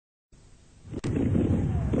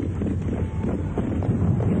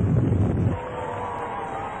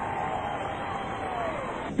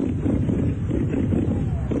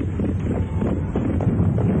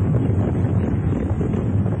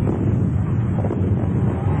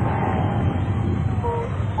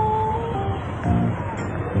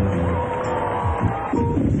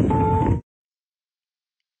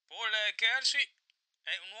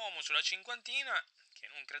uomo sulla cinquantina che,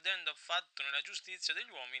 non credendo affatto nella giustizia degli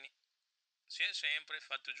uomini, si è sempre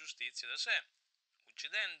fatto giustizia da sé,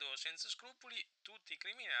 uccidendo senza scrupoli tutti i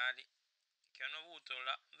criminali che hanno avuto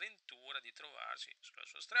la ventura di trovarsi sulla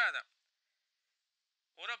sua strada.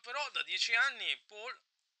 Ora però da 10 anni Paul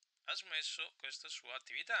ha smesso questa sua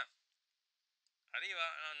attività.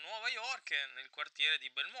 Arriva a Nuova York, nel quartiere di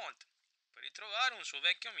Belmont, per ritrovare un suo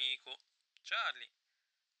vecchio amico, Charlie,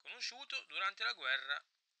 conosciuto durante la guerra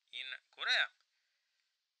in Corea.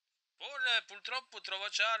 Paul purtroppo trova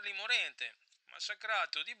Charlie morente,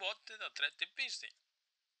 massacrato di botte da 3 teppisti.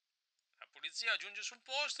 La polizia giunge sul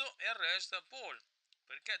posto e arresta Paul,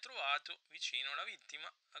 perché è trovato vicino alla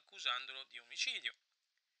vittima, accusandolo di omicidio.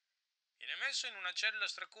 Viene messo in una cella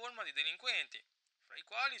stracolma di delinquenti, fra i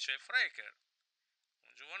quali c'è Frecker,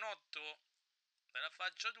 un giovanotto dalla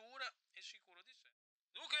faccia dura e sicuro di sé.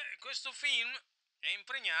 Dunque, questo film è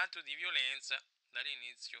impregnato di violenza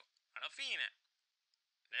dall'inizio alla fine.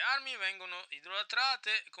 Le armi vengono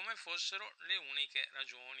idolatrate come fossero le uniche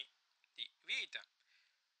ragioni di vita.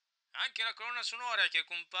 Anche la colonna sonora che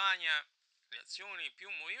accompagna le azioni più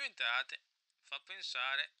movimentate fa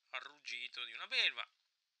pensare al ruggito di una belva.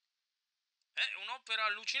 È un'opera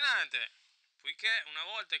allucinante, poiché una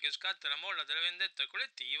volta che scatta la molla della vendetta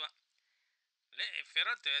collettiva, le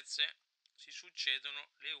efferatezze si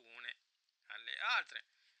succedono le une alle altre,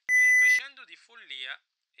 in un crescendo di follia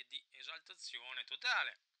e di esaltazione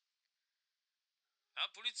totale. La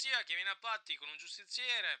polizia che viene a patti con un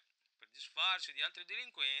giustiziere per disfarsi di altri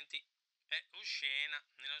delinquenti è oscena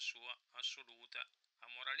nella sua assoluta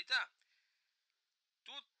amoralità.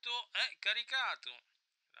 Tutto è caricato,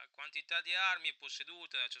 la quantità di armi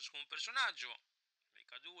possedute da ciascun personaggio, le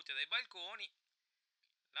cadute dai balconi,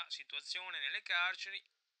 la situazione nelle carceri,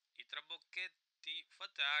 i trabocchetti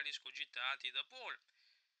fatali escogitati da Paul,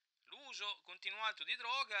 l'uso continuato di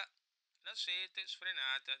droga, la sete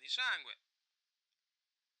sfrenata di sangue.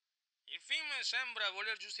 Il film sembra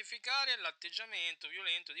voler giustificare l'atteggiamento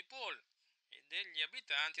violento di Paul e degli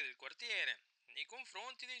abitanti del quartiere nei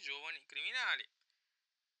confronti dei giovani criminali.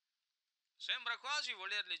 Sembra quasi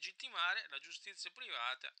voler legittimare la giustizia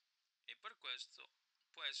privata e per questo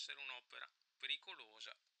può essere un'opera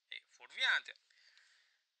pericolosa e fuorviante.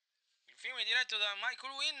 Il film è diretto da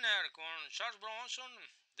Michael Winner con Charles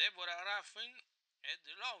Bronson, Deborah Raffin ed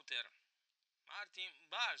Lauter, Martin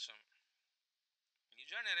Balsam. Il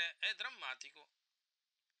genere è drammatico,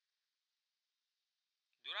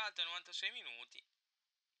 durata 96 minuti,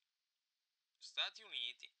 Stati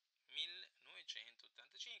Uniti,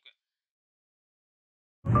 1985.